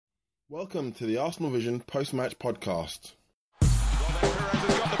Welcome to the Arsenal Vision post-match podcast. Well, then Perez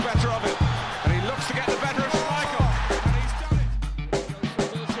has got the better of it, and he looks to get the better of Schmeichel, and he's done it.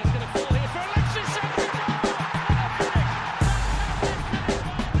 Wilson's going to fall here for Alexis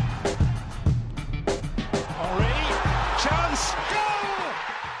Henry, chance, goal!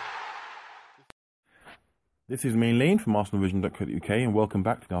 This is me and Lean from arsenalvision.co.uk, and welcome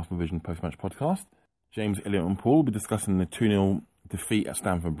back to the Arsenal Vision post-match podcast. James, Elliot and Paul will be discussing the 2-0 defeat at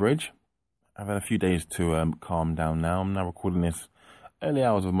Stamford Bridge. I've had a few days to calm down now. I'm now recording this early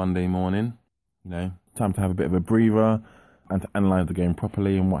hours of Monday morning. You know, time to have a bit of a breather and to analyse the game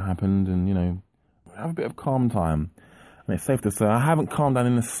properly and what happened and, you know, have a bit of calm time. And it's safe to say I haven't calmed down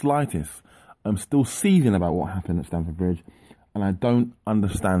in the slightest. I'm still seething about what happened at Stamford Bridge and I don't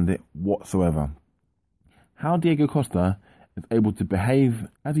understand it whatsoever. How Diego Costa is able to behave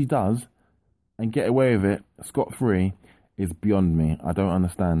as he does and get away with it scot-free is beyond me. I don't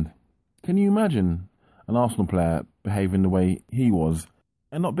understand. Can you imagine an Arsenal player behaving the way he was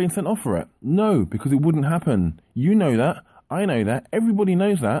and not being sent off for it? No, because it wouldn't happen. You know that. I know that. Everybody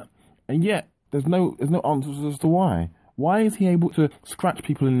knows that. And yet, there's no answers as to why. Why is he able to scratch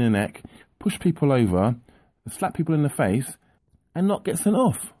people in the neck, push people over, slap people in the face, and not get sent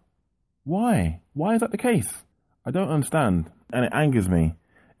off? Why? Why is that the case? I don't understand. And it angers me.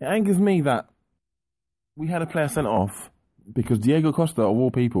 It angers me that we had a player sent off because Diego Costa, of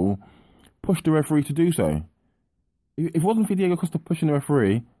all people, pushed the referee to do so. If it wasn't for Diego Costa pushing the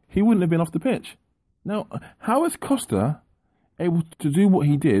referee, he wouldn't have been off the pitch. Now, how is Costa able to do what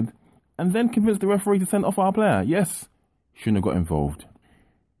he did and then convince the referee to send off our player? Yes, shouldn't have got involved.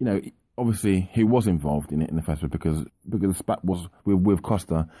 You know, obviously he was involved in it in the first place because the spat was with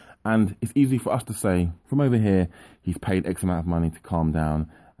Costa, and it's easy for us to say from over here he's paid X amount of money to calm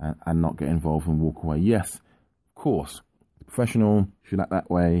down and not get involved and walk away. Yes, of course, professional should act that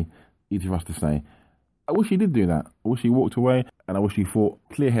way. Easy for us to say. I wish he did do that. I wish he walked away and I wish he fought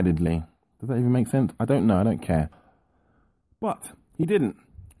clear-headedly. Does that even make sense? I don't know. I don't care. But he didn't.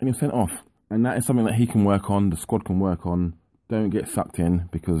 And he was sent off. And that is something that he can work on. The squad can work on. Don't get sucked in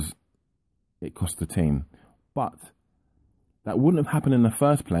because it costs the team. But that wouldn't have happened in the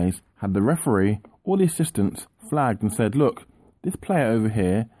first place had the referee or the assistants flagged and said, look, this player over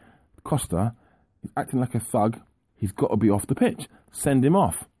here, Costa, is acting like a thug. He's got to be off the pitch. Send him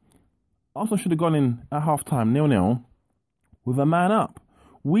off. Arsenal should have gone in at half-time 0-0 with a man up.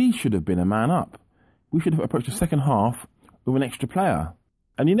 We should have been a man up. We should have approached the second half with an extra player.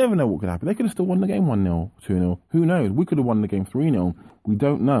 And you never know what could happen. They could have still won the game 1-0, 2-0. Who knows? We could have won the game 3-0. We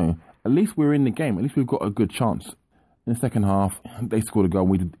don't know. At least we're in the game. At least we've got a good chance. In the second half, they scored a goal.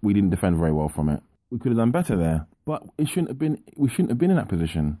 We didn't defend very well from it. We could have done better there. But it shouldn't have been. We shouldn't have been in that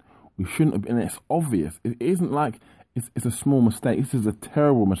position. We shouldn't have been. It's obvious. It isn't like it's a small mistake. This is a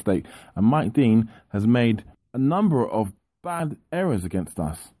terrible mistake. And Mike Dean has made a number of bad errors against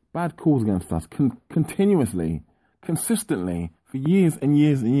us, bad calls against us, continuously, consistently, for years and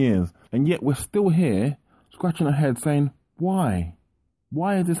years and years. And yet we're still here, scratching our heads saying, why?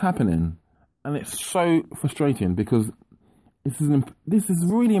 Why is this happening? And it's so frustrating because this is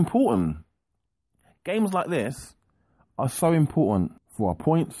really important. Games like this are so important for our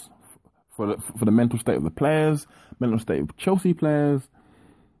points, for the mental state of the players, mental state of Chelsea players.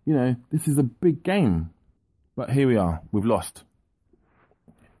 You know, this is a big game. But here we are. We've lost.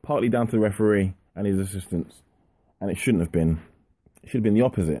 Partly down to the referee and his assistants. And it shouldn't have been. It should have been the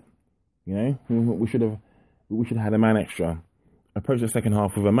opposite. You know, we should have had a man extra. Approached the second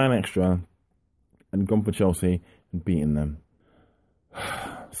half with a man extra and gone for Chelsea and beaten them.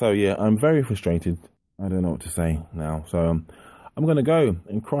 So yeah, I'm very frustrated. I don't know what to say now. So I'm going to go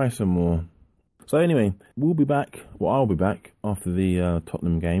and cry some more. So anyway, we'll be back, well, I'll be back after the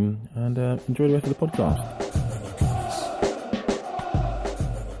Tottenham game, and enjoy the rest of the podcast.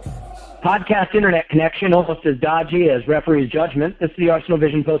 Podcast internet connection almost as dodgy as referee's judgment. This is the Arsenal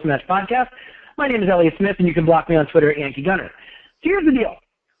Vision post-match podcast. My name is Elliot Smith, and you can block me on Twitter at Yankee Gunner. So here's the deal.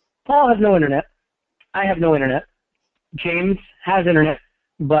 Paul has no internet. I have no internet. James has internet,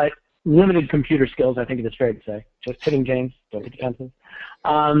 but limited computer skills, I think it is fair to say. Just kidding, James. Don't get defensive.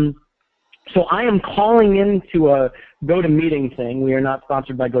 So I am calling into a GoToMeeting thing. We are not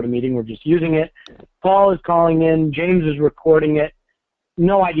sponsored by GoToMeeting. We're just using it. Paul is calling in. James is recording it.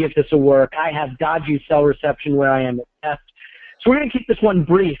 No idea if this will work. I have dodgy cell reception where I am at test. So we're going to keep this one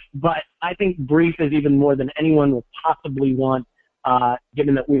brief, but I think brief is even more than anyone will possibly want,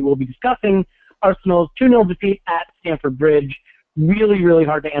 given that we will be discussing Arsenal's 2-0 defeat at Stamford Bridge. Really, really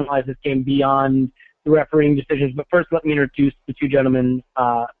hard to analyze this game beyond the refereeing decisions. But first, let me introduce the two gentlemen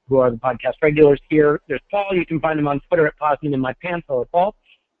who are the podcast regulars here. There's Paul. You can find him on Twitter at Posman in My Pants. Hello, Paul.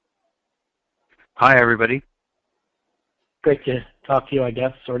 Hi, everybody. Great to talk to you, I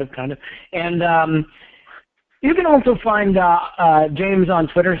guess, sort of, kind of. And you can also find James on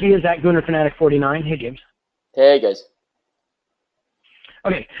Twitter. He is at GoonerFanatic49. Hey, James. Hey, guys.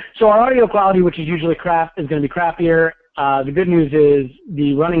 Okay, so our audio quality, which is usually crap, is going to be crappier. The good news is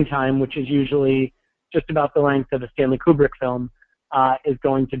the running time, which is usually just about the length of a Stanley Kubrick film, is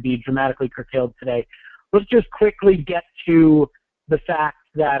going to be dramatically curtailed today. Let's just quickly get to the fact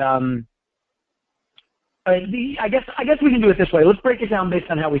that I guess we can do it this way. Let's break it down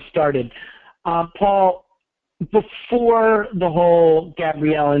based on how we started. Paul, before the whole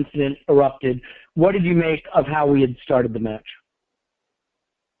Gabrielle incident erupted, what did you make of how we had started the match?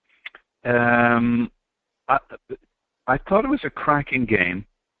 I thought it was a cracking game.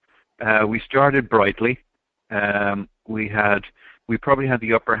 We started brightly. We probably had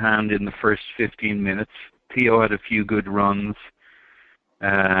the upper hand in the first 15 minutes. Theo had a few good runs,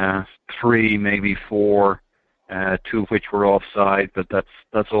 3, maybe 4, 2 of which were offside, but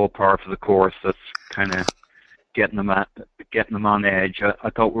that's all par for the course. That's kind of getting them on edge. I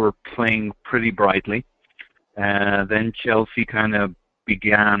thought we were playing pretty brightly. Then Chelsea kind of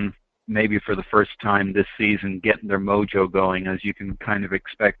began, maybe for the first time this season, getting their mojo going, as you can kind of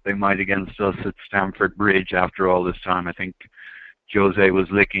expect they might against us at Stamford Bridge after all this time. I think Jose was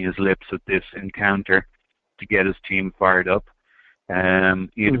licking his lips at this encounter to get his team fired up.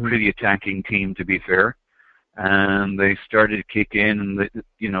 He had a pretty attacking team, to be fair. And they started to kick in, and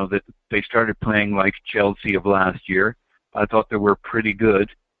they started playing like Chelsea of last year. I thought they were pretty good.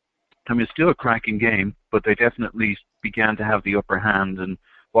 I mean, it's still a cracking game, but they definitely began to have the upper hand, and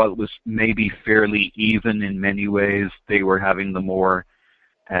while it was maybe fairly even in many ways, they were having the more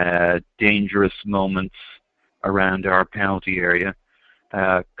dangerous moments around our penalty area.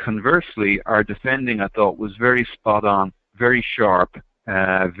 Conversely, our defending, I thought, was very spot on, very sharp,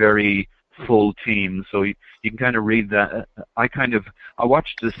 very full team. So you can kind of read that. I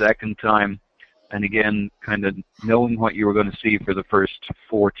watched the second time, and again, kind of knowing what you were going to see for the first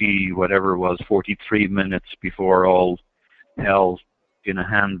 43 minutes before all hell in a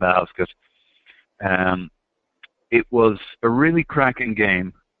handbasket. It was a really cracking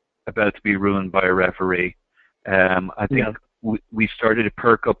game about to be ruined by a referee. I think we started to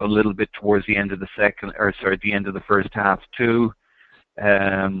perk up a little bit towards the end of the end of the first half too.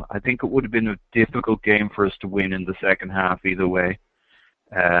 I think it would have been a difficult game for us to win in the second half either way.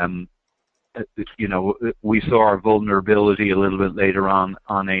 We saw our vulnerability a little bit later on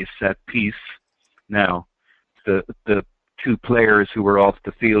a set piece. Now, the 2 players who were off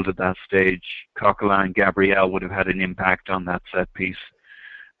the field at that stage, Coquelin and Gabrielle, would have had an impact on that set piece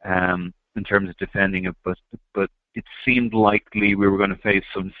in terms of defending it, but it seemed likely we were going to face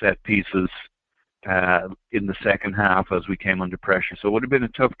some set pieces in the second half as we came under pressure. So it would have been a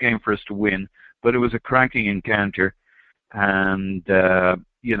tough game for us to win, but it was a cracking encounter, and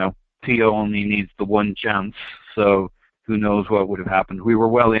Theo only needs the one chance, so who knows what would have happened. We were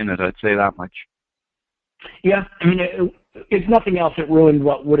well in it, I'd say that much. Yeah, I mean, if nothing else, it ruined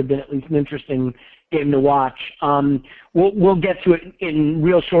what would have been at least an interesting game to watch. We'll get to it in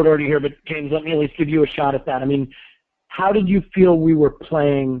real short order here, but James, let me at least give you a shot at that. I mean, how did you feel we were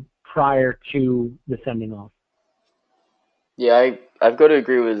playing prior to the sending off? Yeah, I've got to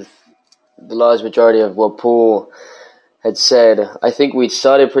agree with the large majority of what Paul had said. I think we'd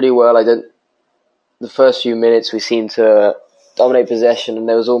started pretty well. The first few minutes we seemed to dominate possession, and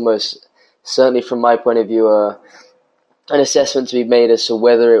there was almost, certainly from my point of view, an assessment to be made as to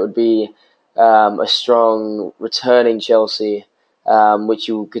whether it would be a strong returning Chelsea, which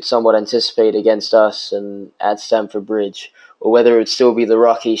you could somewhat anticipate against us and at Stamford Bridge, or whether it would still be the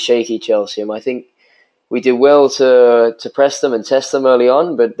rocky, shaky Chelsea. And I think we did well to press them and test them early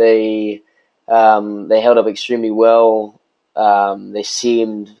on, but they held up extremely well. They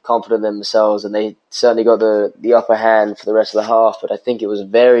seemed confident in themselves, and they certainly got the upper hand for the rest of the half. But I think it was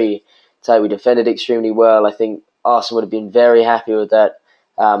very tight. We defended extremely well. I think Arsenal would have been very happy with that,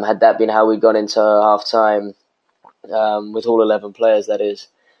 had that been how we'd gone into half-time, with all 11 players, that is.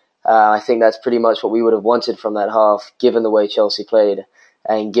 I think that's pretty much what we would have wanted from that half, given the way Chelsea played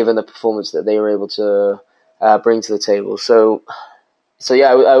and given the performance that they were able to bring to the table. So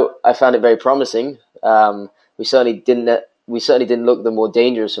yeah, I found it very promising. We certainly didn't look the more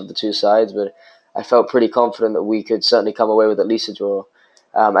dangerous of the two sides, but I felt pretty confident that we could certainly come away with at least a draw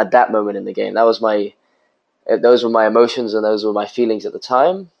at that moment in the game. Those were my emotions and those were my feelings at the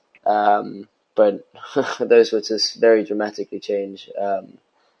time. But those were just very dramatically changed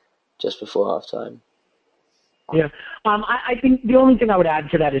just before halftime. Yeah. I think the only thing I would add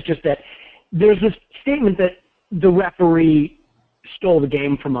to that is just that there's this statement that the referee stole the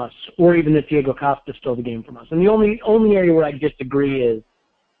game from us, or even that Diego Costa stole the game from us. And the only area where I disagree is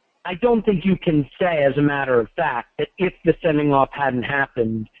I don't think you can say, as a matter of fact, that if the sending off hadn't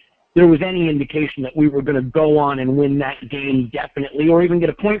happened, there was any indication that we were going to go on and win that game definitely, or even get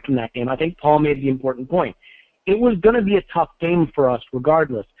a point from that game. I think Paul made the important point. It was going to be a tough game for us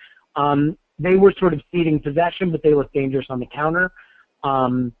regardless. They were sort of ceding possession, but they looked dangerous on the counter.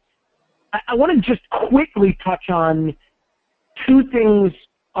 I want to just quickly touch on two things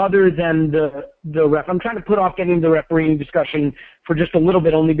other than the ref. I'm trying to put off getting the refereeing discussion for just a little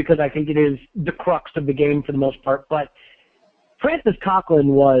bit, only because I think it is the crux of the game for the most part. But Francis Coughlin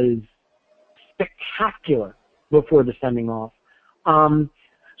was spectacular before the sending off.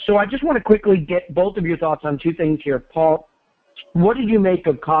 So I just want to quickly get both of your thoughts on two things here. Paul, what did you make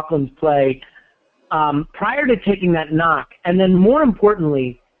of Coughlin's play prior to taking that knock? And then more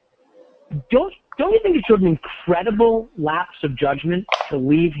importantly, don't you think it showed an incredible lapse of judgment to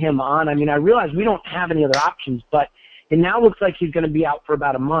leave him on? I mean, I realize we don't have any other options, but it now looks like he's going to be out for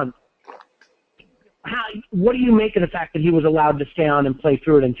about a month. What do you make of the fact that he was allowed to stay on and play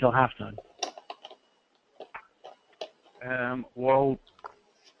through it until halftime? Well,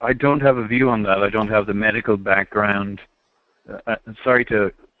 I don't have a view on that. I don't have the medical background. Sorry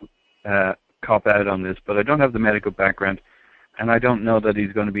to cop out on this, but I don't have the medical background, and I don't know that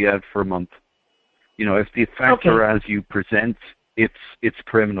he's going to be out for a month. You know, if the facts are as you present, it's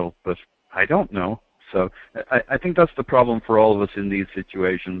criminal, but I don't know. So I think that's the problem for all of us in these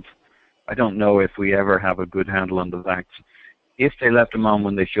situations. I don't know if we ever have a good handle on the facts. If they left him on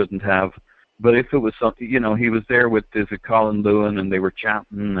when they shouldn't have, but if it was something, you know, he was there with Colin Lewin and they were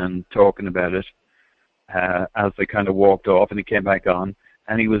chatting and talking about it as they kind of walked off, and he came back on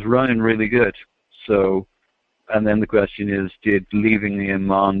and he was running really good. So, and then the question is, did leaving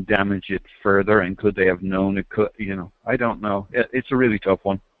him on damage it further, and could they have known it could, you know, I don't know. It's a really tough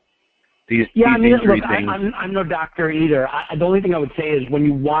one. I mean, look, I'm no doctor either. The only thing I would say is when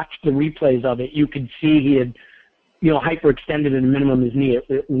you watch the replays of it, you could see he had, you know, hyperextended at a minimum his knee.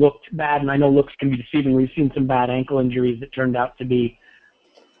 It looked bad, and I know looks can be deceiving. We've seen some bad ankle injuries that turned out to be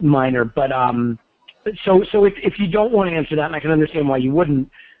minor. But so if you don't want to answer that, and I can understand why you wouldn't,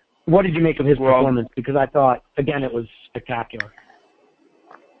 what did you make of his performance? Because I thought, again, it was spectacular.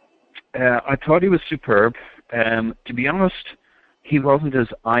 I thought he was superb. To be honest, he wasn't as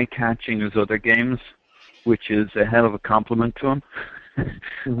eye-catching as other games, which is a hell of a compliment to him.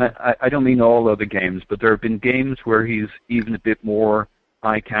 Mm-hmm. I don't mean all other games, but there have been games where he's even a bit more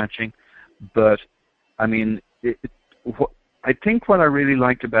eye-catching. But, I mean, I think what I really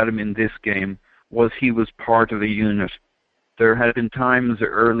liked about him in this game was he was part of a unit. There had been times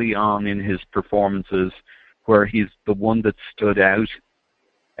early on in his performances where he's the one that stood out.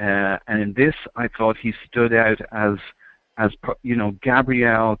 And in this, I thought he stood out as you know,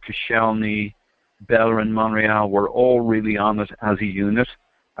 Gabriel, Koscielny, Bellerin, Monreal were all really on it as a unit.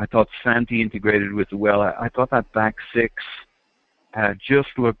 I thought Santi integrated with it well. I thought that back six just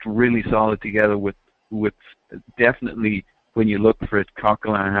looked really solid together with definitely, when you look for it,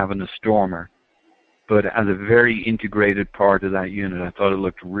 Coquelin having a stormer. But as a very integrated part of that unit, I thought it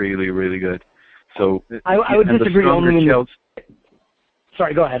looked really, really good. So I would disagree only in Chelsea.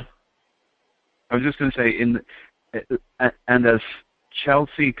 Sorry, go ahead. I was just going to say, and as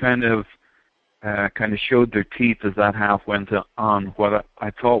Chelsea kind of showed their teeth as that half went on, what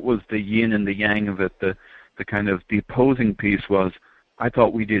I thought was the yin and the yang of it, the kind of the opposing piece was, I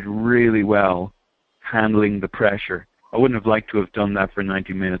thought we did really well handling the pressure. I wouldn't have liked to have done that for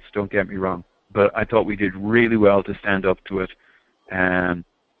 90 minutes, don't get me wrong, but I thought we did really well to stand up to it, and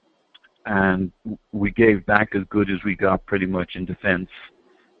we gave back as good as we got pretty much in defence,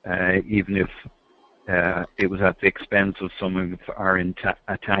 even if it was at the expense of some of our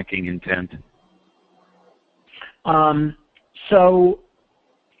attacking intent. So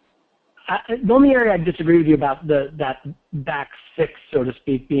the only area I disagree with you about that back six, so to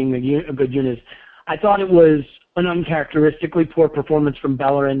speak, being a good unit, is I thought it was an uncharacteristically poor performance from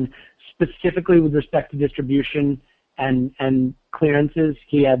Bellerin, specifically with respect to distribution and clearances.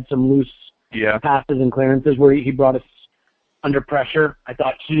 He had some loose passes and clearances where he brought us under pressure. I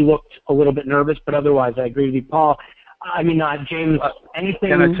thought he looked a little bit nervous, but otherwise I agree with you. Paul, I mean, James, anything?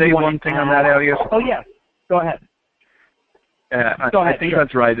 Can I say one thing on that, Elliot? Oh, yes. Go ahead. I think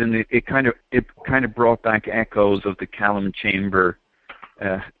that's right, and it kind of brought back echoes of the Callum Chambers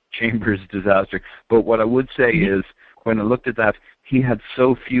disaster. But what I would say is, when I looked at that, he had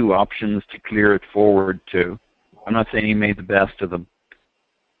so few options to clear it forward to. I'm not saying he made the best of them.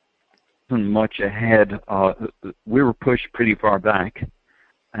 Wasn't much ahead. We were pushed pretty far back,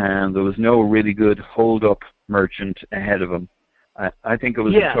 and there was no really good hold-up merchant ahead of him. I think it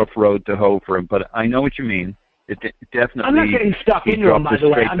was Yeah. a tough road to hoe for him, but I know what you mean. It definitely. I'm not getting stuck he into him, dropped by us the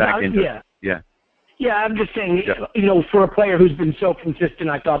way. straight back into it. Yeah. Yeah. Yeah, I'm just saying, Yeah. you know, for a player who's been so consistent,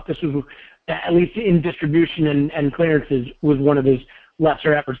 I thought this was, at least in distribution and clearances, was one of his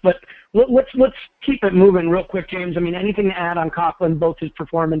lesser efforts. But let's keep it moving real quick, James. I mean, anything to add on Coughlin, both his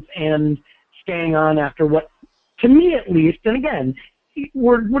performance and staying on after what, to me at least, and again,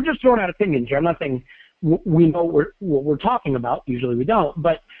 we're just throwing out opinions here. I'm not saying we know what we're talking about. Usually we don't.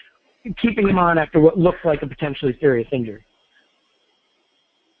 But keeping him on after what looks like a potentially serious injury.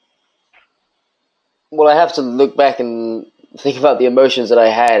 Well, I have to look back and think about the emotions that I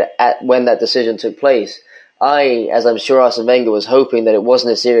had when that decision took place. I, as I'm sure Arsene Wenger, was hoping that it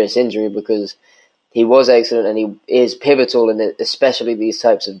wasn't a serious injury because he was excellent and he is pivotal in it, especially these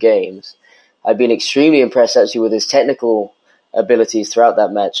types of games. I've been extremely impressed actually with his technical abilities throughout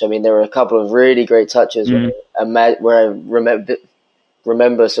that match. I mean, there were a couple of really great touches where I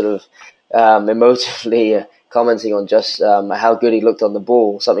remember sort of emotively commenting on just how good he looked on the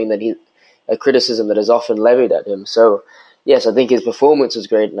ball, something that a criticism that is often levied at him. So, yes, I think his performance was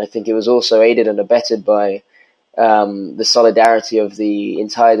great, and I think it was also aided and abetted by the solidarity of the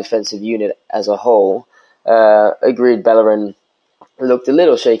entire defensive unit as a whole. Agreed, Bellerin looked a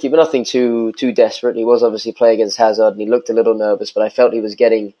little shaky, but nothing too desperate. He was obviously playing against Hazard, and he looked a little nervous, but I felt he was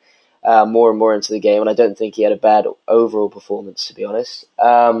getting more and more into the game, and I don't think he had a bad overall performance, to be honest.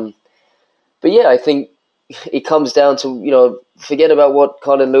 But yeah, I think it comes down to, forget about what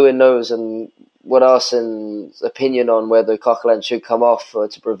Colin Lewin knows and what Arsene's opinion on whether Coquelin should come off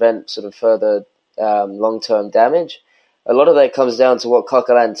to prevent sort of further long-term damage. A lot of that comes down to what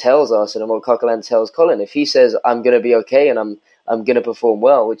Coquelin tells Arsene and what Coquelin tells Colin. If he says, I'm going to be okay and I'm going to perform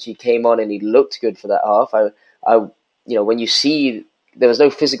well, which he came on and he looked good for that half, when you see there was no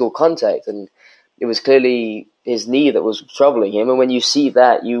physical contact and it was clearly his knee that was troubling him, and when you see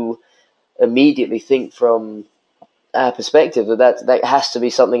that, you immediately think from our perspective that has to be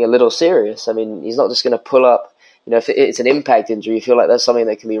something a little serious. I mean, he's not just going to pull up, if it's an impact injury, you feel like that's something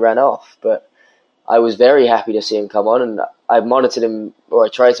that can be ran off. But I was very happy to see him come on, and I monitored him, or I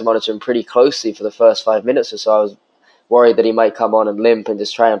tried to monitor him pretty closely for the first 5 minutes or so. I was worried that he might come on and limp and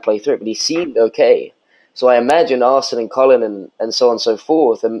just try and play through it, but he seemed okay. So I imagine Arsene and Colin and so on and so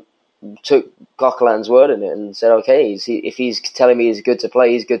forth and took Coquelin's word in it and said, okay, if he's telling me he's good to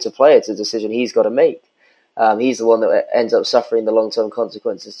play, he's good to play. It's a decision he's got to make. He's the one that ends up suffering the long-term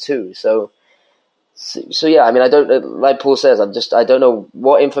consequences too. So yeah, I mean, I don't, like Paul says, I don't know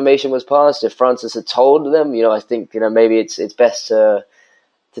what information was passed. If Francis had told them, I think, maybe it's best to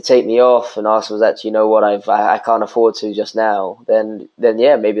take me off, and Arsenal was actually, I can't afford to just now, then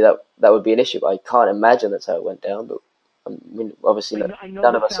yeah, maybe that would be an issue. But I can't imagine that's how it went down. But I mean, obviously, I know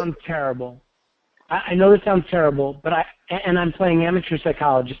none of this us. sounds terrible. I know this sounds terrible, but I'm playing amateur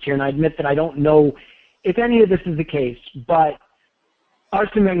psychologist here, and I admit that I don't know if any of this is the case. But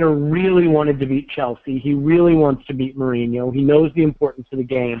Arsene Wenger really wanted to beat Chelsea. He really wants to beat Mourinho. He knows the importance of the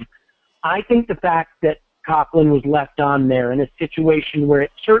game. I think the fact that Coquelin was left on there in a situation where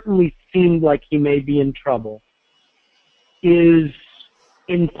it certainly seemed like he may be in trouble is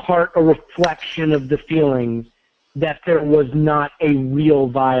in part a reflection of the feelings that there was not a real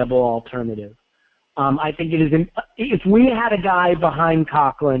viable alternative. I think it is, if we had a guy behind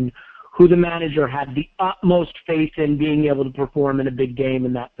Coquelin who the manager had the utmost faith in being able to perform in a big game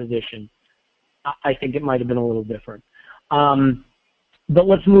in that position, I think it might have been a little different. But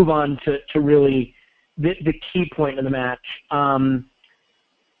let's move on to really the key point of the match. And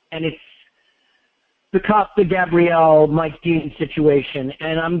it's the Costa, Gabriel, Mike Dean situation.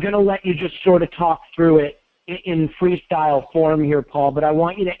 And I'm going to let you just sort of talk through it in freestyle form here, Paul, but I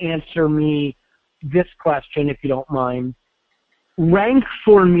want you to answer me this question, if you don't mind. Rank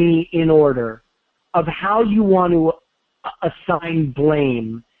for me in order of how you want to assign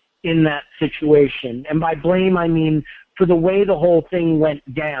blame in that situation. And by blame, I mean for the way the whole thing went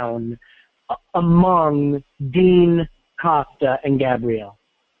down among Dean, Costa, and Gabriel.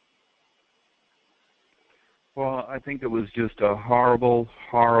 Well, I think it was just a horrible,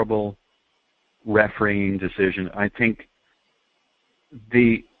 horrible refereeing decision. I think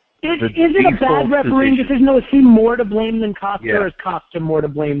Is it a bad refereeing decision? No, is he more to blame than Costa, or is Costa more to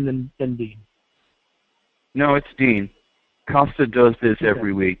blame than Dean? No, it's Dean. Costa does this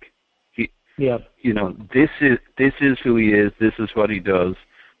every week. This is who he is. This is what he does.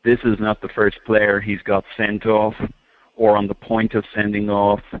 This is not the first player he's got sent off, or on the point of sending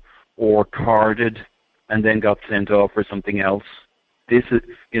off, or carded and then got sent off for something else. This is,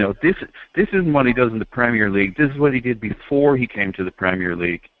 this isn't what he does in the Premier League. This is what he did before he came to the Premier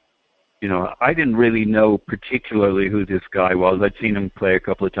League. I didn't really know particularly who this guy was. I'd seen him play a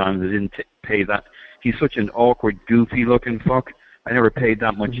couple of times. I didn't pay that. He's such an awkward, goofy-looking fuck. I never paid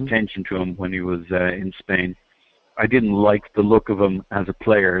that much attention to him when he was in Spain. I didn't like the look of him as a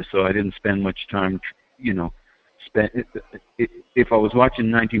player, so I didn't spend much time, if I was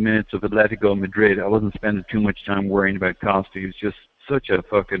watching 90 minutes of Atletico Madrid, I wasn't spending too much time worrying about Costa. He was just such a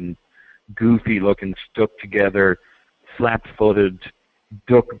fucking goofy-looking, stuck-together, flat-footed,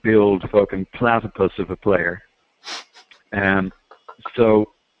 duck-billed fucking platypus of a player.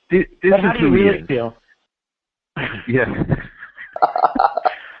 So this But is how do who you he really is. feel? Yeah.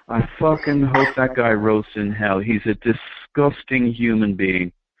 I fucking hope that guy roasts in hell. He's a disgusting human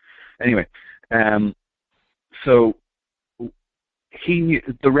being. Anyway, so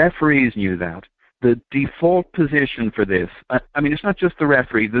the referees knew that. The default position for this, I mean, it's not just the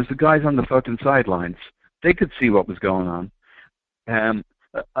referee. There's the guys on the fucking sidelines. They could see what was going on.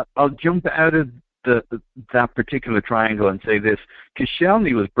 I'll jump out of that particular triangle and say this.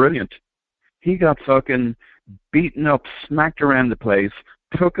 Koscielny was brilliant. He got fucking beaten up, smacked around the place,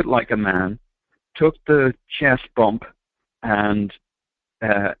 took it like a man, took the chest bump, and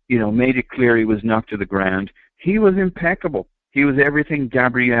made it clear he was knocked to the ground. He was impeccable. He was everything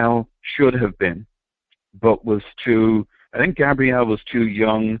Gabriel should have been, but I think Gabriel was too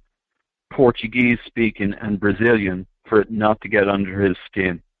young, Portuguese-speaking and Brazilian for it not to get under his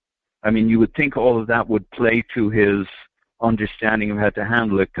skin. I mean, you would think all of that would play to his understanding of how to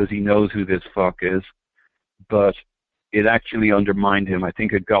handle it because he knows who this fuck is, but it actually undermined him. I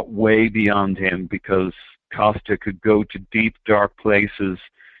think it got way beyond him because Costa could go to deep, dark places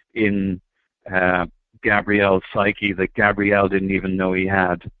in Gabriel's psyche that Gabriel didn't even know he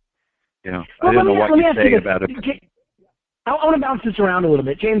had. I don't know what you say about it. I want to bounce this around a little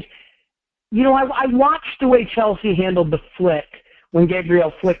bit. James, I watched the way Chelsea handled the flick when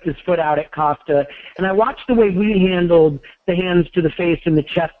Gabriel flicked his foot out at Costa, and I watched the way we handled the hands to the face and the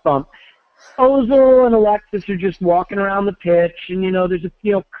chest bump. Ozil and Alexis are just walking around the pitch, and there's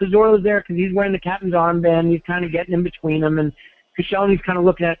Cazorla's there because he's wearing the captain's armband. He's kind of getting in between them, and Koscielny's kind of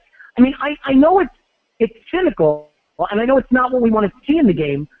looking at. I mean, I know it's cynical, and I know it's not what we want to see in the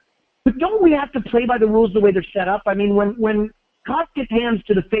game, but don't we have to play by the rules the way they're set up? I mean, when Costa gets hands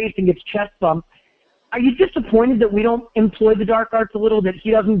to the face and gets chest bumped, are you disappointed that we don't employ the dark arts a little, that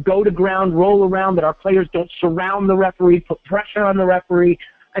he doesn't go to ground, roll around, that our players don't surround the referee, put pressure on the referee?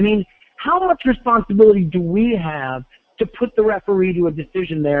 I mean, how much responsibility do we have to put the referee to a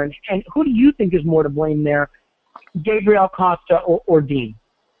decision there? And who do you think is more to blame there, Gabriel, Costa, or Dean?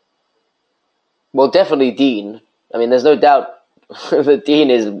 Well, definitely Dean. I mean, there's no doubt that Dean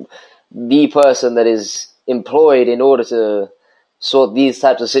is the person that is employed in order to sort these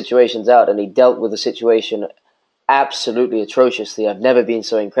types of situations out, and he dealt with the situation absolutely atrociously. I've never been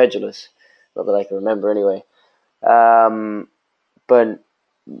so incredulous, not that I can remember anyway. But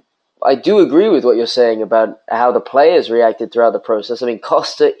I do agree with what you're saying about how the players reacted throughout the process. I mean,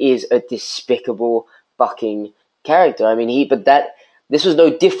 Costa is a despicable fucking character. I mean, this was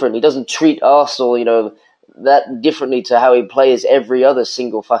no different. He doesn't treat Arsenal, that differently to how he plays every other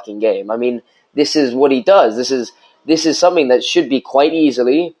single fucking game. I mean, this is what he does. This is something that should be quite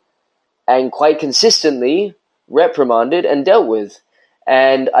easily and quite consistently reprimanded and dealt with.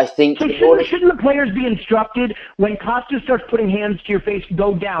 And I think... So shouldn't the players be instructed when Costa starts putting hands to your face,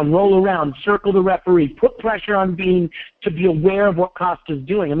 go down, roll around, circle the referee, put pressure on Dean to be aware of what Costa's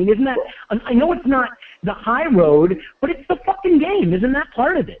doing? I mean, isn't that... I know it's not the high road, but it's the fucking game. Isn't that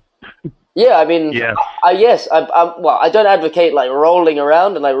part of it? Yeah, I mean, yes. I don't advocate like rolling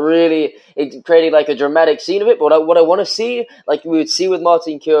around and like really creating like a dramatic scene of it. But what I want to see, like we would see with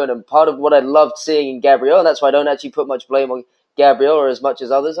Martin Keown, and part of what I loved seeing in Gabriel, and that's why I don't actually put much blame on Gabriel or as much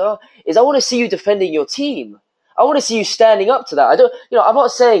as others are, is I want to see you defending your team. I want to see you standing up to that. I'm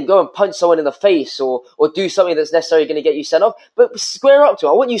not saying go and punch someone in the face or do something that's necessarily going to get you sent off, but square up to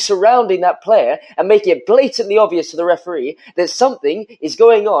him. I want you surrounding that player and making it blatantly obvious to the referee that something is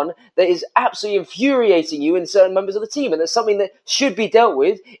going on that is absolutely infuriating you and certain members of the team, and that something that should be dealt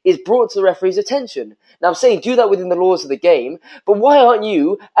with is brought to the referee's attention. Now, I'm saying do that within the laws of the game, but why aren't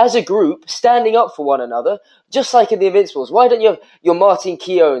you, as a group, standing up for one another, just like in the Invincibles? Why don't you have your Martin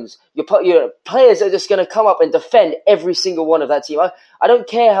Keowns, your players that are just going to come up and defend every single one of that team? I don't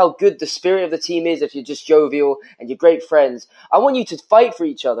care how good the spirit of the team is if you're just jovial and you're great friends. I want you to fight for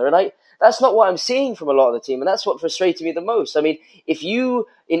each other, and That's not what I'm seeing from a lot of the team, and that's what frustrated me the most. I mean, if you,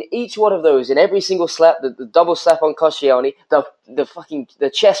 in each one of those, in every single slap, the double slap on Koscielny,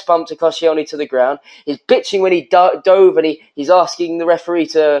 the chest bump to Koscielny to the ground, he's bitching when he dove and he's asking the referee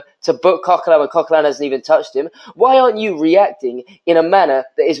to book Coquelin when Coquelin hasn't even touched him. Why aren't you reacting in a manner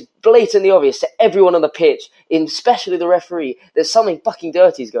that is blatantly obvious to everyone on the pitch, especially the referee, that something fucking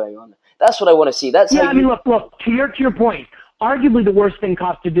dirty is going on? That's what I want to see. That's I mean, look, to your point, arguably the worst thing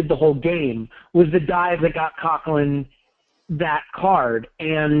Costa did the whole game was the dive that got Coquelin that card.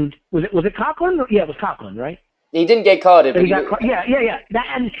 And was it Coquelin? Yeah, it was Coquelin, right? He didn't get carded. But yeah.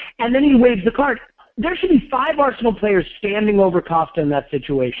 And then he waves the card. There should be 5 Arsenal players standing over Costa in that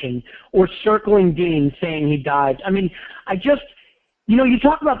situation or circling Dean saying he dived. I mean, you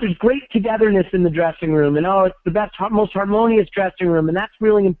talk about there's great togetherness in the dressing room and, it's the best, most harmonious dressing room, and that's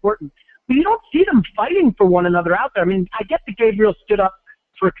really important. But you don't see them fighting for one another out there. I mean, I get that Gabriel stood up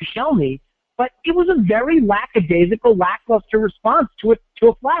for Koscielny, but it was a very lackadaisical, lackluster response to a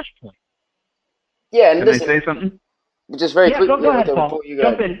flashpoint. Yeah, and Can I say something? Just very quickly. Go ahead, Paul.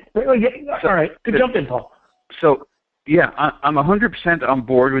 Jump in. All right, jump in, Paul. So, yeah, I'm 100% on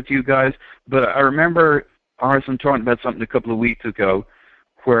board with you guys, but I remember Arsene talking about something a couple of weeks ago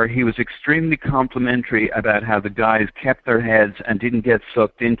where he was extremely complimentary about how the guys kept their heads and didn't get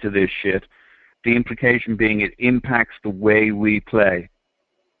sucked into this shit. The implication being it impacts the way we play.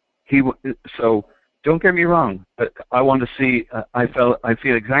 So don't get me wrong, but I want to see. I feel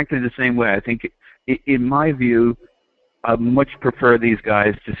exactly the same way. I think, in my view, I much prefer these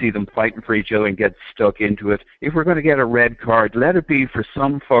guys to see them fighting for each other and get stuck into it. If we're going to get a red card, let it be for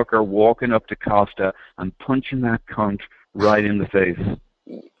some fucker walking up to Costa and punching that cunt right in the face.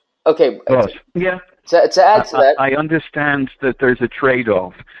 Okay. But yeah. To add to that, I understand that there's a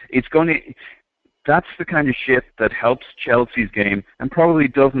trade-off. That's the kind of shit that helps Chelsea's game and probably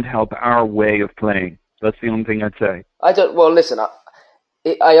doesn't help our way of playing. That's the only thing I'd say. Well, listen,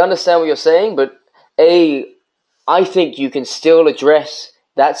 I understand what you're saying, but I think you can still address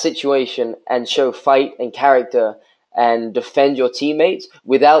that situation and show fight and character and defend your teammates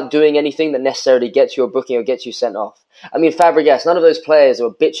without doing anything that necessarily gets you a booking or gets you sent off. I mean, Fabregas, none of those players who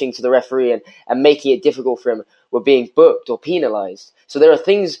were bitching to the referee and making it difficult for him were being booked or penalised. So there are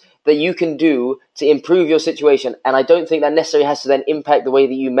things that you can do to improve your situation, and I don't think that necessarily has to then impact the way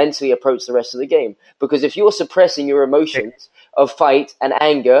that you mentally approach the rest of the game. Because if you're suppressing your emotions of fight and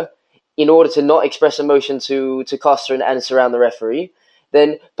anger in order to not express emotion to Costa and surround the referee,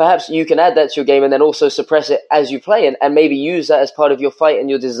 then perhaps you can add that to your game and then also suppress it as you play and maybe use that as part of your fight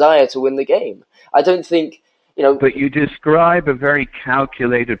and your desire to win the game. I don't think, But you describe a very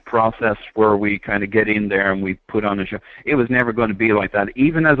calculated process where we kind of get in there and we put on a show. It was never going to be like that.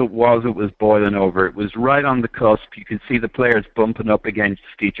 Even as it was boiling over. It was right on the cusp. You could see the players bumping up against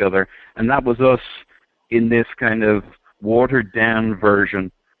each other. And that was us in this kind of watered-down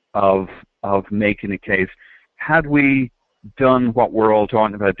version of making a case. Had we done what we're all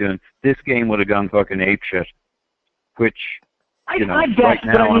talking about doing, this game would have gone fucking apeshit. Which, I guess, right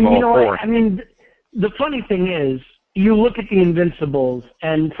now but I mean, I'm all for. I mean, the funny thing is, you look at the Invincibles,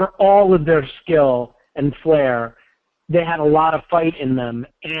 and for all of their skill and flair, they had a lot of fight in them,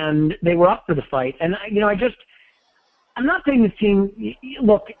 and they were up for the fight. And I'm not saying this team.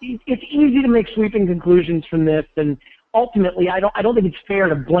 Look, it's easy to make sweeping conclusions from this, and ultimately, I don't think it's fair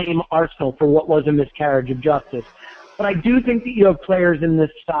to blame Arsenal for what was a miscarriage of justice. But I do think that you have players in this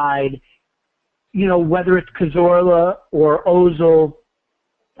side, whether it's Cazorla or Ozil,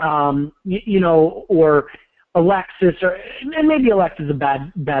 or Alexis, and maybe Alexis is a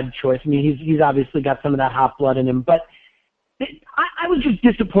bad choice. I mean, he's obviously got some of that hot blood in him, but I was just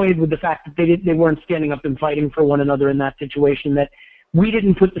disappointed with the fact that they weren't standing up and fighting for one another in that situation. That we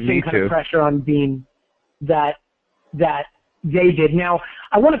didn't put the same kind of pressure on Dean that they did. Now,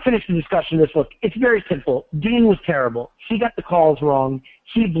 I want to finish the discussion of this. Look, it's very simple. Dean was terrible. He got the calls wrong.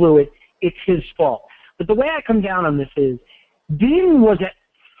 He blew it. It's his fault. But the way I come down on this is Dean was at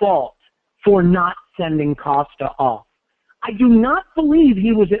fault for not sending Costa off. I do not believe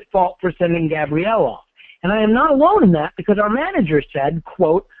he was at fault for sending Gabriel off. And I am not alone in that because our manager said,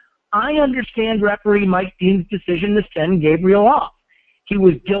 quote, I understand referee Mike Dean's decision to send Gabriel off. He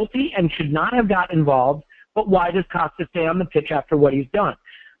was guilty and should not have got involved, but why does Costa stay on the pitch after what he's done?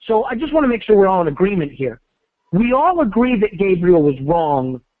 So I just want to make sure we're all in agreement here. We all agree that Gabriel was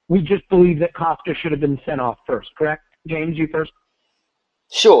wrong. We just believe that Costa should have been sent off first, correct? James, you first?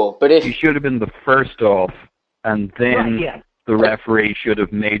 Sure, but if... He should have been the first off, and then the referee should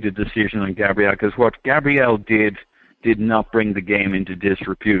have made a decision on Gabriel, because what Gabriel did not bring the game into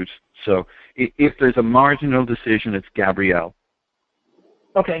disrepute. So if there's a marginal decision, it's Gabriel.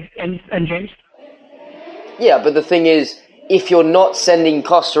 Okay, and James? Yeah, but the thing is, if you're not sending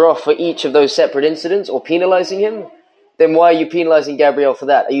Costa off for each of those separate incidents or penalising him, then why are you penalising Gabriel for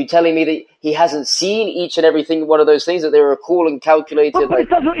that? Are you telling me that he hasn't seen each and everything one of those things, that they were cool and calculated? But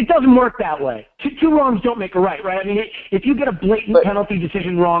it doesn't work that way. Two wrongs don't make a right, right? I mean, if you get a blatant penalty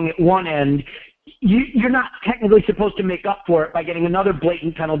decision wrong at one end, you're not technically supposed to make up for it by getting another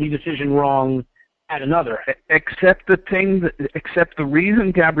blatant penalty decision wrong at another. Except the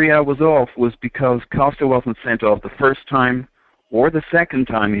reason Gabriel was off was because Costa wasn't sent off the first time, or the second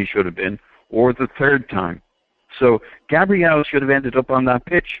time he should have been, or the third time. So Gabriel should have ended up on that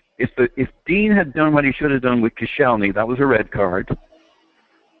pitch. If Dean had done what he should have done with Koscielny, that was a red card.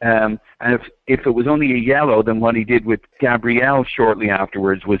 And if it was only a yellow, then what he did with Gabriel shortly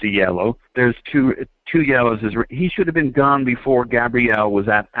afterwards was a yellow. There's two yellows. He should have been gone before Gabriel was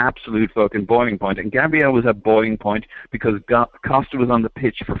at absolute fucking boiling point. And Gabriel was at boiling point because Costa was on the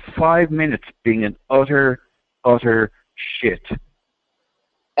pitch for 5 minutes being an utter shit.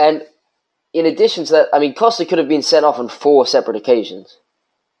 And in addition to that, I mean, Costa could have been sent off on 4 separate occasions.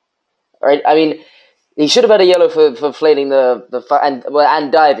 Right? I mean, he should have had a yellow for flailing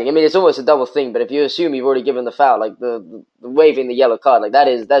and diving. I mean, it's almost a double thing. But if you assume you've already given the foul, like the waving the yellow card, like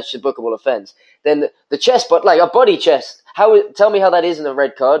that's a bookable offence. Then the chest, but like a body chest. Tell me how that isn't a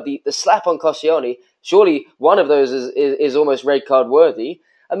red card? The slap on Koscielny, surely one of those is almost red card worthy.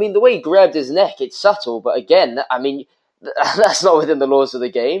 I mean, the way he grabbed his neck, it's subtle, but again, I mean, that's not within the laws of the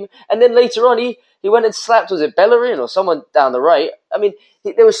game. And then later on, he went and slapped, was it Bellerin or someone down the right? I mean,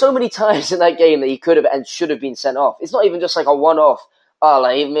 there were so many times in that game that he could have and should have been sent off. It's not even just like a one-off.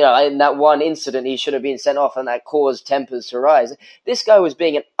 In that one incident, he should have been sent off and that caused tempers to rise. This guy was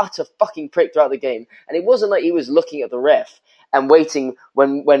being an utter fucking prick throughout the game. And it wasn't like he was looking at the ref and waiting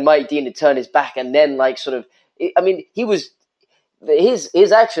when Mike Dean had turned his back and then he was...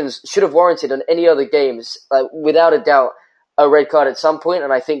 His actions should have warranted in any other games, without a doubt, a red card at some point,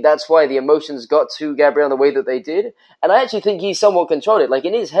 and I think that's why the emotions got to Gabriel the way that they did. And I actually think he somewhat controlled it. Like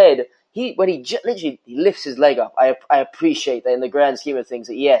in his head, when he literally lifts his leg up, I appreciate that in the grand scheme of things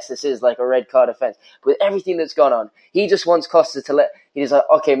that yes, this is like a red card offense. But with everything that's gone on, he just wants Costa to he's like,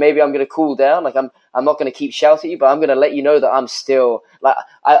 okay, maybe I'm going to cool down. Like I'm not going to keep shouting at you, but I'm going to let you know that I'm still like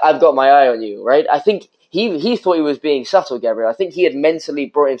I've got my eye on you, right? I think. He thought he was being subtle, Gabriel. I think he had mentally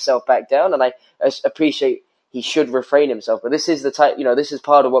brought himself back down, and I appreciate he should refrain himself. But this is the type, this is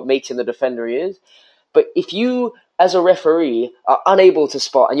part of what makes him the defender he is. But if you, as a referee, are unable to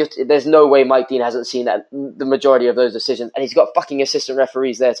spot, and there's no way Mike Dean hasn't seen that the majority of those decisions, and he's got fucking assistant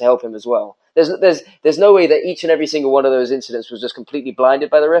referees there to help him as well. There's no way that each and every single one of those incidents was just completely blinded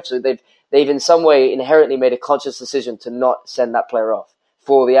by the ref. So they've in some way inherently made a conscious decision to not send that player off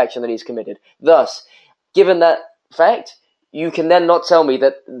for the action that he's committed. Thus, given that fact, you can then not tell me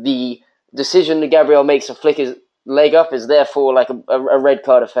that the decision that Gabriel makes to flick his leg up is therefore like a red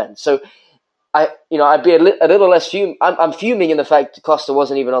card offence. So, I'd be a little less I'm fuming in the fact that Costa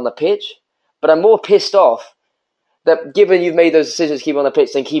wasn't even on the pitch, but I'm more pissed off that given you've made those decisions to keep on the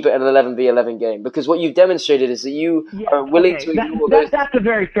pitch, then keep it an 11v11 game. Because what you've demonstrated is that you are willing to ignore those. That's a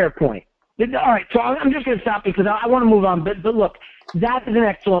very fair point. All right, so I'm just going to stop because I want to move on. But look, that is an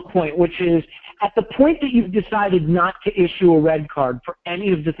excellent point, which is at the point that you've decided not to issue a red card for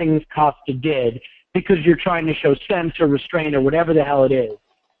any of the things Costa did because you're trying to show sense or restraint or whatever the hell it is,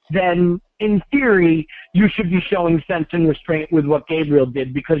 then in theory you should be showing sense and restraint with what Gabriel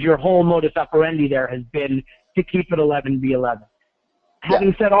did because your whole modus operandi there has been to keep it 11v11.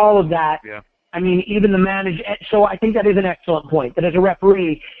 Having said all of that, I mean, even the manager, so I think that is an excellent point, that as a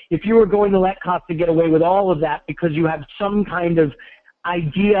referee, if you were going to let Costa get away with all of that because you have some kind of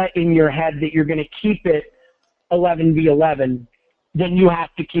idea in your head that you're going to keep it 11v11, then you have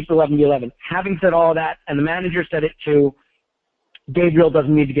to keep 11v11. Having said all that, and the manager said it too, Gabriel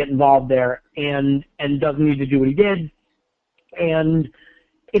doesn't need to get involved there and doesn't need to do what he did. And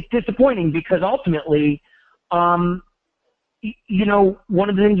it's disappointing because ultimately, one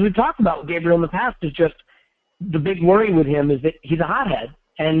of the things we've talked about with Gabriel in the past is just the big worry with him is that he's a hothead.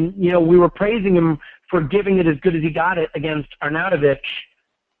 And, we were praising him for giving it as good as he got it against Arnautovic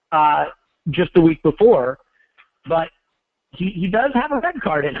just the week before. But he does have a red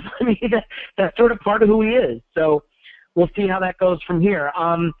card in him. I mean, that's sort of part of who he is. So we'll see how that goes from here.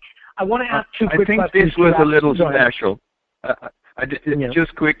 I want to ask two quick questions. I think this was a little special.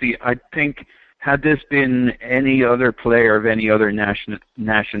 Just quickly, I think had this been any other player of any other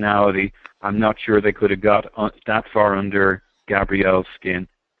nationality, I'm not sure they could have got that far under Gabriel's skin.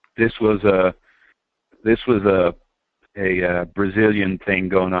 This was a Brazilian thing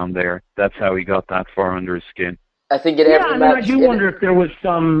going on there. That's how he got that far under his skin. I think in Yeah, every I mean, match. I do wonder if there was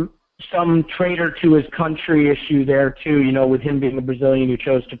some traitor to his country issue there too. With him being a Brazilian who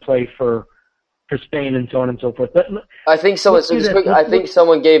chose to play for Spain and so on and so forth. But I think someone. So just quick, I think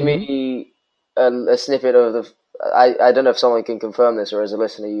someone gave me a snippet of the. I don't know if someone can confirm this, or as a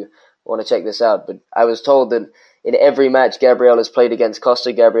listener you want to check this out. But I was told that in every match Gabriel has played against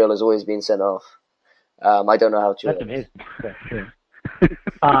Costa, Gabriel has always been sent off. I don't know how true. That's amazing. That's true.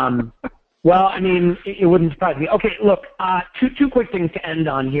 Well, I mean, it wouldn't surprise me. Okay, look, two quick things to end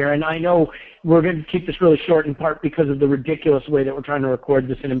on here, and I know we're going to keep this really short in part because of the ridiculous way that we're trying to record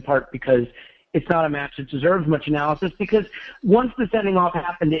this, and in part because it's not a match that deserves much analysis, because once the sending off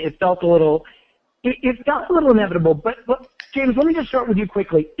happened, it felt a little inevitable. But James, let me just start with you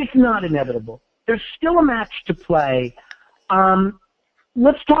quickly. It's not inevitable. There's still a match to play.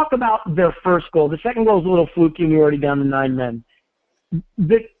 Let's talk about their first goal. The second goal is a little fluky, and we're already down to 9 men.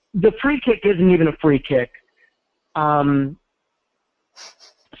 The free kick isn't even a free kick.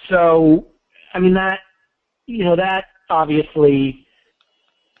 So, I mean, that obviously,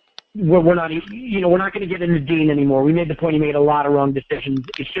 we're not going to get into Dean anymore. We made the point he made a lot of wrong decisions.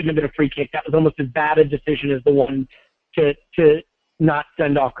 It shouldn't have been a free kick. That was almost as bad a decision as the one to not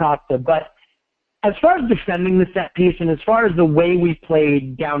send off Costa. But as far as defending the set piece and as far as the way we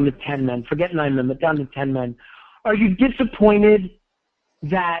played down to 10 men, forget 9 men, but down to 10 men, are you disappointed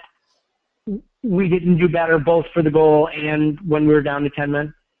that we didn't do better both for the goal and when we were down to 10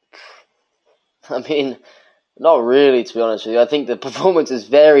 men? I mean, not really, to be honest with you. I think the performance is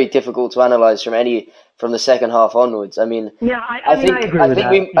very difficult to analyse from the second half onwards. I mean, yeah, I agree with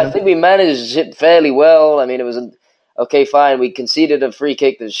that. I think we managed it fairly well. I mean, it was okay, fine. We conceded a free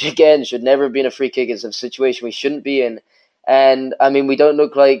kick that again should never have been a free kick. It's a situation we shouldn't be in, and I mean, we don't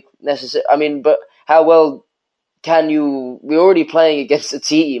look like necessary. I mean, but how well we're already playing against a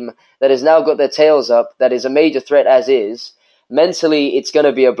team that has now got their tails up, that is a major threat as is. Mentally, it's going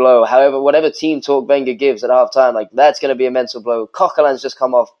to be a blow. However, whatever team talk Wenger gives at half-time, that's going to be a mental blow. Coquelin's just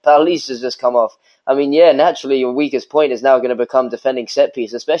come off. Palis has just come off. I mean, yeah, naturally, your weakest point is now going to become defending set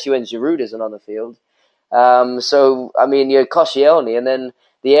piece, especially when Giroud isn't on the field. So, I mean, you're Koscielny, and then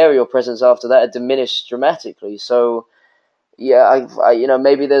the aerial presence after that had diminished dramatically. So, yeah,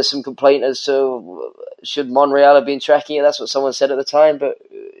 maybe there's some complaint as to should Monreal have been tracking it. That's what someone said at the time. But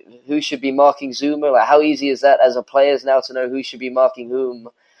who should be marking Zuma? How easy is that as a player now to know who should be marking whom?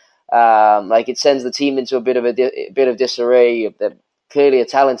 It sends the team into a bit of disarray. They're clearly a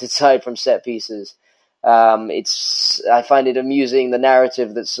talented side from set pieces. I find it amusing, the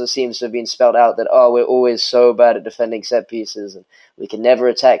narrative that seems to have been spelled out that we're always so bad at defending set pieces and we can never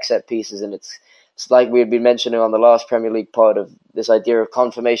attack set pieces, and it's like we had been mentioning on the last Premier League pod of this idea of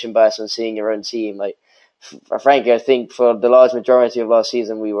confirmation bias and seeing your own team. Frankly, I think for the large majority of last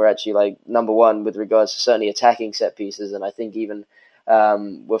season, we were actually number one with regards to certainly attacking set pieces, and I think even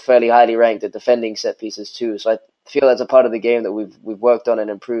we're fairly highly ranked at defending set pieces too. So I feel that's a part of the game that we've worked on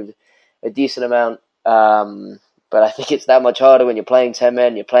and improved a decent amount. But I think it's that much harder when you're playing 10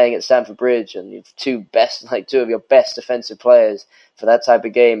 men, you're playing at Stamford Bridge, and you've two of your best defensive players for that type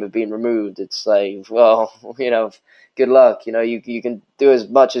of game have been removed. It's good luck. You can do as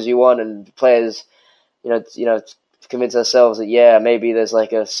much as you want, and players, convince ourselves that maybe there's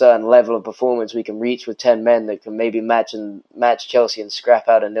a certain level of performance we can reach with 10 men that can maybe match Chelsea and scrap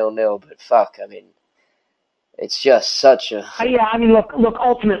out a 0-0. But fuck, I mean, it's just such a... Yeah, I mean, look,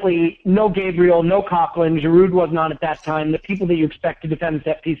 ultimately, no Gabriel, no Coquelin, Giroud wasn't on at that time. The people that you expect to defend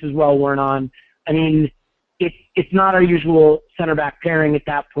set pieces well weren't on. I mean, it's not our usual center-back pairing at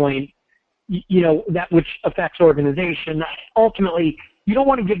that point, that which affects organization. Ultimately, you don't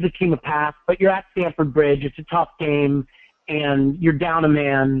want to give the team a pass, but you're at Stamford Bridge. It's a tough game, and you're down a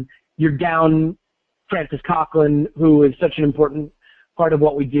man. You're down Francis Coquelin, who is such an important part of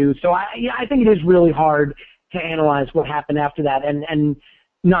what we do. So I think it is really hard to analyze what happened after that, and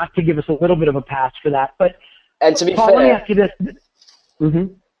not to give us a little bit of a pass for that. But to be Paul, fair, let me ask you this.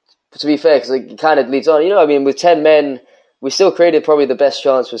 Mm-hmm. To be fair, because it kind of leads on. With 10 men, we still created probably the best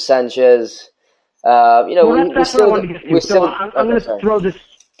chance with Sanchez. That's what I wanted to get to. So I'm going to throw this.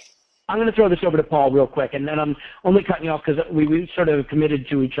 I'm going to throw this over to Paul real quick, and then I'm only cutting you off because we sort of committed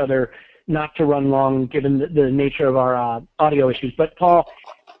to each other not to run long, given the nature of our audio issues. But Paul,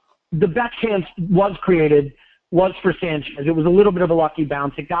 the best chance was for Sanchez. It was a little bit of a lucky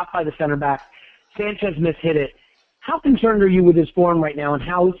bounce. It got by the center back. Sanchez mishit it. How concerned are you with his form right now, and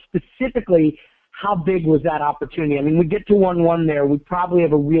how big was that opportunity? I mean, we get to 1-1 there. We probably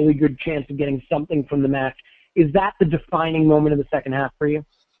have a really good chance of getting something from the match. Is that the defining moment of the second half for you?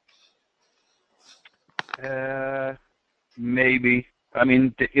 Maybe. I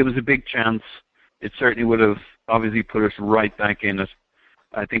mean, it was a big chance. It certainly would have obviously put us right back in it.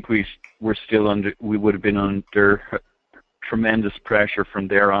 I think we would have been under tremendous pressure from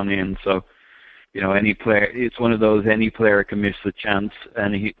there on in. So, any player, it's one of those, any player can miss the chance,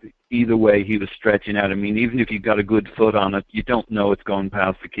 and either way he was stretching out. I mean, even if you got a good foot on it, you don't know it's going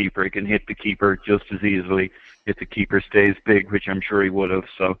past the keeper. It can hit the keeper just as easily if the keeper stays big, which I'm sure he would have.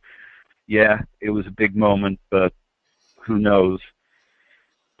 So, yeah, it was a big moment, but who knows?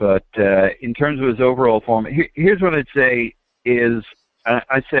 But in terms of his overall form, here's what I'd say is,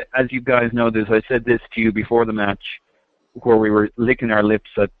 I said, as you guys know this, I said this to you before the match, where we were licking our lips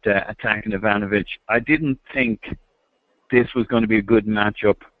at attacking Ivanovic. I didn't think this was going to be a good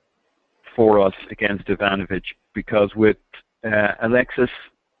matchup for us against Ivanovic, because with Alexis'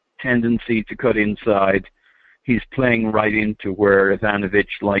 tendency to cut inside, he's playing right into where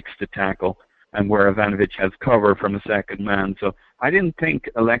Ivanovic likes to tackle and where Ivanovic has cover from a second man. So I didn't think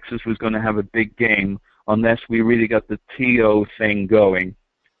Alexis was going to have a big game unless we really got the TO thing going,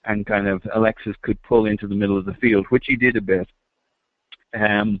 and kind of Alexis could pull into the middle of the field, which he did a bit.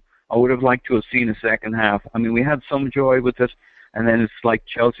 I would have liked to have seen a second half. I mean, we had some joy with it, and then it's like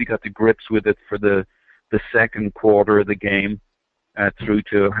Chelsea got to grips with it for the second quarter of the game through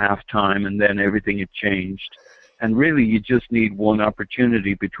to half-time, and then everything had changed. And really, you just need one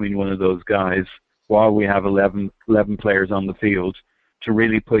opportunity between one of those guys while we have 11 players on the field to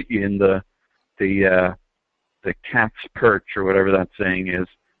really put you in the cat's perch, or whatever that saying is.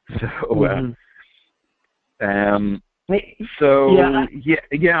 So, I'm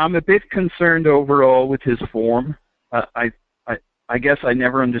a bit concerned overall with his form. I guess I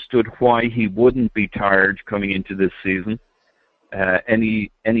never understood why he wouldn't be tired coming into this season.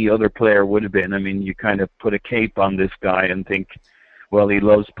 Any other player would have been. I mean, you kind of put a cape on this guy and think, well, he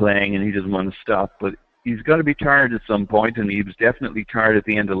loves playing and he doesn't want to stop, but he's got to be tired at some point, and he was definitely tired at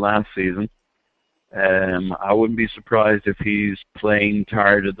the end of last season. I wouldn't be surprised if he's playing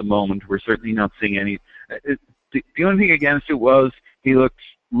tired at the moment. We're certainly not seeing any. The only thing against it was he looked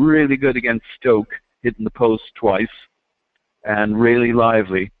really good against Stoke, hitting the post twice, and really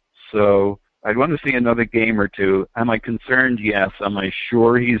lively. So I'd want to see another game or two. Am I concerned? Yes. Am I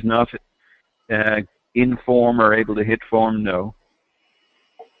sure he's not in form or able to hit form? No.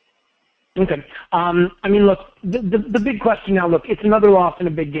 Okay. I mean, look, the big question now, look, it's another loss in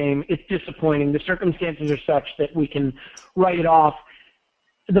a big game. It's disappointing. The circumstances are such that we can write it off.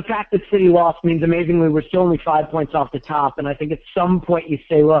 The fact that City lost means, amazingly, we're still only 5 points off the top, and I think at some point you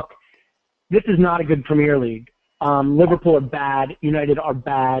say, look, this is not a good Premier League. Liverpool are bad. United are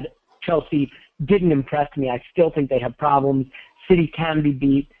bad. Chelsea didn't impress me. I still think they have problems. City can be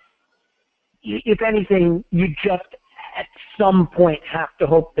beat. If anything, you just at some point have to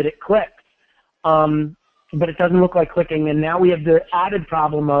hope that it clicks. But it doesn't look like clicking, and now we have the added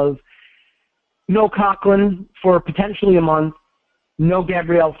problem of no Coughlin for potentially a month, no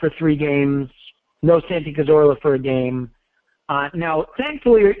Gabriel for 3 games, no Santi Cazorla for a game. Now,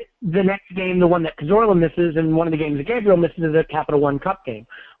 thankfully, the next game, the one that Cazorla misses and one of the games that Gabriel misses, is a Capital One Cup game.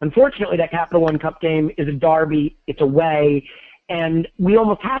 Unfortunately, that Capital One Cup game is a derby, it's away, and we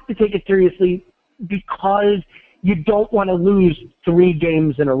almost have to take it seriously because you don't want to lose 3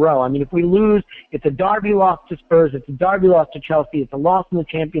 games in a row. I mean, if we lose, it's a derby loss to Spurs, it's a derby loss to Chelsea, it's a loss in the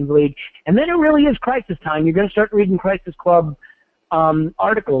Champions League, and then it really is crisis time. You're going to start reading Crisis Club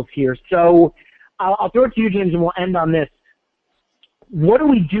articles here. So I'll throw it to you, James, and we'll end on this. What do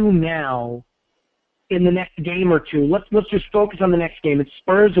we do now in the next game or two? Let's just focus on the next game. It's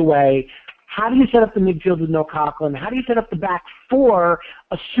Spurs away. How do you set up the midfield with no Coughlin? How do you set up the back four?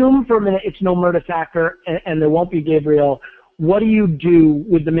 Assume for a minute it's no Mertesacker and there won't be Gabriel. What do you do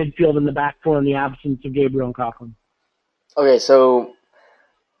with the midfield and the back four in the absence of Gabriel and Coughlin? Okay, so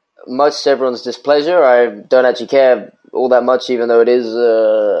much to everyone's displeasure, I don't actually care all that much, even though it is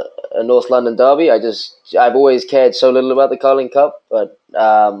a North London derby. I've always cared so little about the Carling Cup, but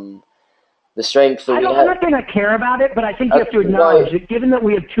the strength that I'm not going to care about it, but I think you have to acknowledge that given that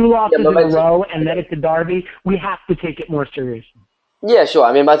we have 2 losses in a row and that it's a derby, we have to take it more seriously. Yeah, sure.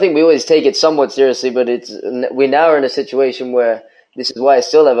 I mean, I think we always take it somewhat seriously, but we now are in a situation where this is why I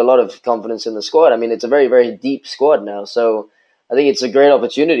still have a lot of confidence in the squad. I mean, it's a very, very deep squad now, so I think it's a great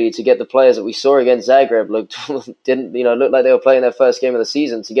opportunity to get the players that we saw against Zagreb look like they were playing their first game of the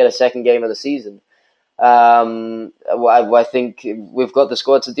season, to get a second game of the season. I think we've got the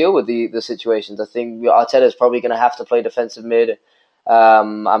squad to deal with the situations. I think Arteta's probably going to have to play defensive mid.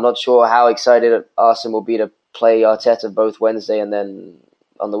 I'm not sure how excited Arsene will be to play Arteta both Wednesday and then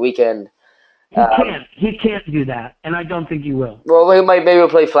on the weekend. He can't do that, and I don't think he will. Well, maybe we'll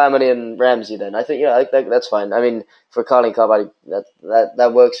play Flamini and Ramsey then. I think that's fine. I mean, for Carling Cup,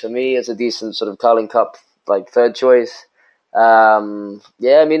 that works for me. It's a decent sort of Carling Cup like third choice. I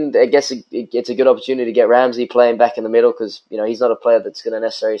mean, I guess it's a good opportunity to get Ramsey playing back in the middle because he's not a player that's going to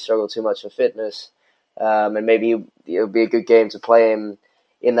necessarily struggle too much for fitness, and maybe it'll be a good game to play him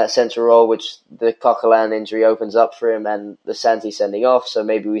in that central role, which the Coquelin injury opens up for him, and the Santi sending off. So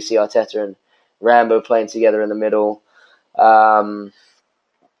maybe we see Arteta and Rambo playing together in the middle.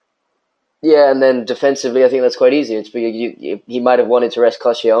 And then defensively, I think that's quite easy. He might have wanted to rest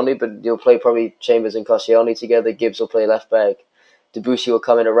Koscielny, but you'll play probably Chambers and Koscielny together. Gibbs will play left back. Debussy will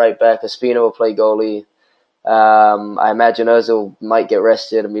come in at right back. Ospina will play goalie. I imagine Ozil might get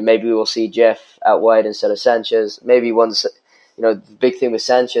rested. I mean, maybe we will see Jeff out wide instead of Sanchez. Maybe once, the big thing with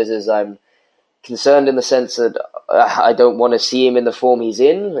Sanchez is I'm concerned in the sense that I don't want to see him in the form he's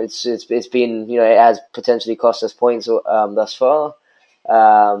in. It's been, it has potentially cost us points thus far.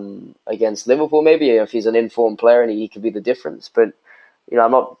 Against Liverpool, maybe if he's an informed player and he could be the difference. But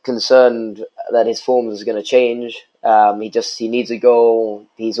I'm not concerned that his form is going to change. He needs a goal.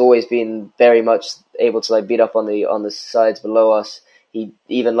 He's always been very much able to beat up on the sides below us. He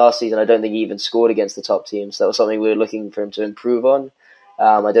even last season, I don't think he even scored against the top teams. So that was something we were looking for him to improve on.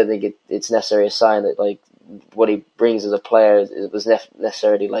 I don't think it's necessarily a sign that what he brings as a player it was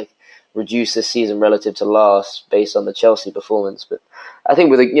necessarily reduced this season relative to last based on the Chelsea performance. But I think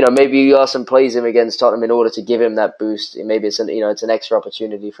with maybe Arsene plays him against Tottenham in order to give him that boost. Maybe it's an extra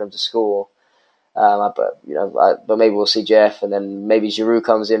opportunity for him to score. But maybe we'll see Jeff, and then maybe Giroud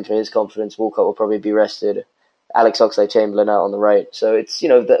comes in for his confidence. Walcott will probably be rested. Alex Oxlade-Chamberlain out on the right. So it's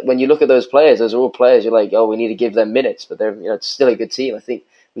that when you look at those players, those are all players you're like, oh, we need to give them minutes, but they're it's still a good team. I think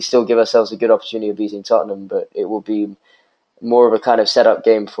we still give ourselves a good opportunity of beating Tottenham, but it will be more of a kind of set-up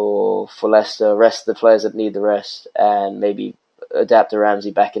game for Leicester, rest the players that need the rest, and maybe adapt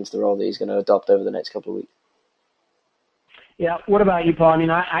Ramsey back into the role that he's going to adopt over the next couple of weeks. Yeah, what about you, Paul? I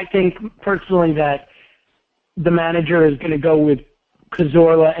mean, I think personally that the manager is going to go with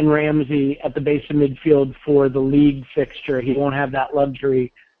Cazorla and Ramsey at the base of midfield for the league fixture. He won't have that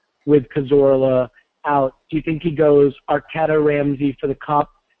luxury with Cazorla out. Do you think he goes Arteta, Ramsey for the cup,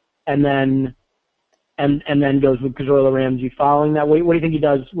 and then goes with Cazorla, Ramsey following that? What do you think he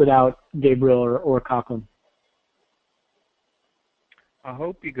does without Gabriel or Coquelin? I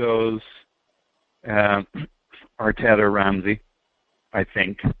hope he goes Arteta, Ramsey, I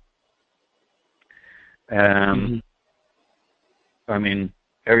think. I mean,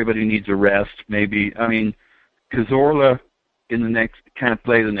 everybody needs a rest. Maybe, Cazorla can't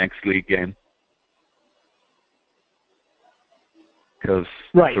play the next league game because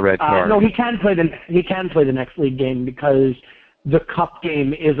right. the red card. No, he can play the next league game because the cup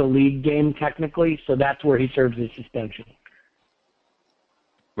game is a league game technically, so that's where he serves his suspension.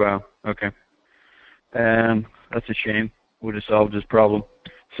 Wow. Okay. That's a shame. Would have solved his problem.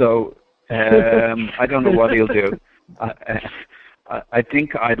 So I don't know what he'll do. I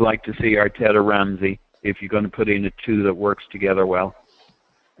think I'd like to see Arteta Ramsey if you're going to put in a two that works together well.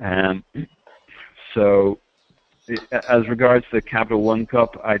 So as regards to the Capital One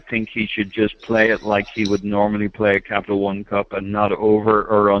Cup, I think he should just play it like he would normally play a Capital One Cup and not over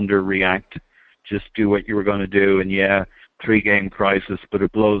or under react. Just do what you were going to do, and 3-game crisis, but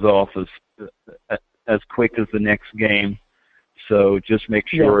it blows off as quick as the next game. So just make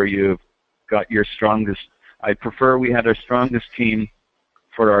sure you've got your strongest. I prefer we had our strongest team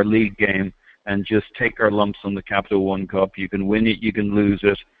for our league game and just take our lumps on the Capital One Cup. You can win it, you can lose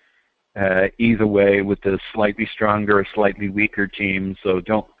it. Either way, with the slightly stronger or slightly weaker team. So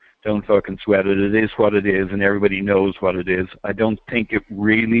don't fucking sweat it. It is what it is, and everybody knows what it is. I don't think it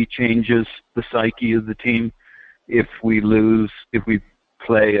really changes the psyche of the team if we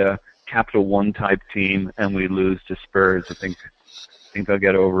play a Capital One type team and we lose to Spurs. I think they'll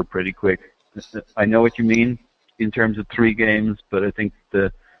get over pretty quick. I know what you mean in terms of 3 games, but I think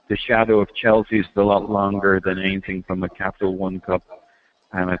the shadow of Chelsea is a lot longer than anything from a Capital One Cup,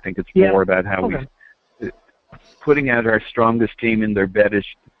 and I think it's more about how we putting out our strongest team in their best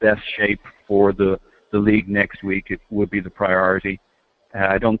shape for the league next week. It would be the priority.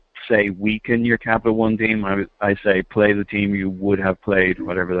 I don't say weaken your Capital One team. I say play the team you would have played,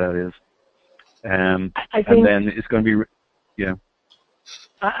 whatever that is. And then it's going to be,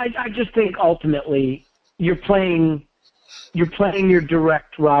 I just think ultimately you're playing your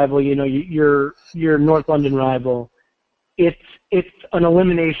direct rival. Your North London rival. It's an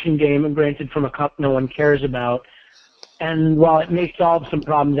elimination game, and granted, from a cup no one cares about. And while it may solve some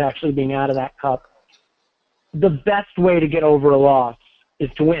problems actually being out of that cup, the best way to get over a loss is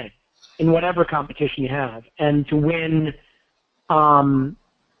to win in whatever competition you have, and to win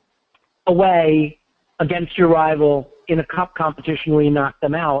away against your rival in a cup competition where you knock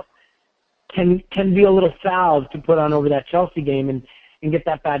them out. can be a little salve to put on over that Chelsea game and get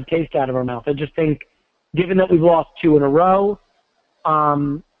that bad taste out of our mouth. I just think, given that we've lost 2 in a row,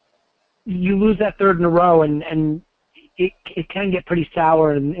 you lose that 3rd in a row, and it can get pretty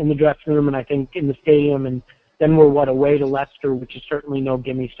sour in the dressing room, and I think in the stadium, and then we're away to Leicester, which is certainly no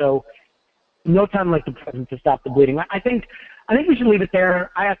gimme. So no time like the present to stop the bleeding. I think we should leave it there.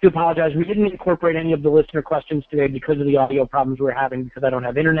 I have to apologize. We didn't incorporate any of the listener questions today because of the audio problems we're having, because I don't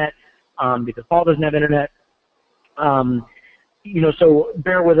have internet, because Paul doesn't have internet. So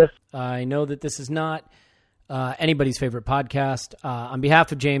bear with us. I know that this is not anybody's favorite podcast. On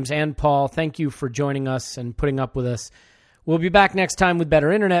behalf of James and Paul, thank you for joining us and putting up with us. We'll be back next time with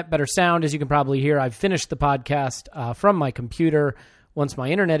better internet, better sound. As you can probably hear, I've finished the podcast from my computer once my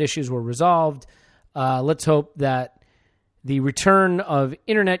internet issues were resolved. Let's hope that the return of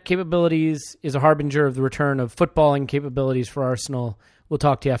internet capabilities is a harbinger of the return of footballing capabilities for Arsenal. We'll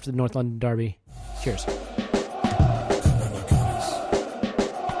talk to you after the North London Derby. Cheers.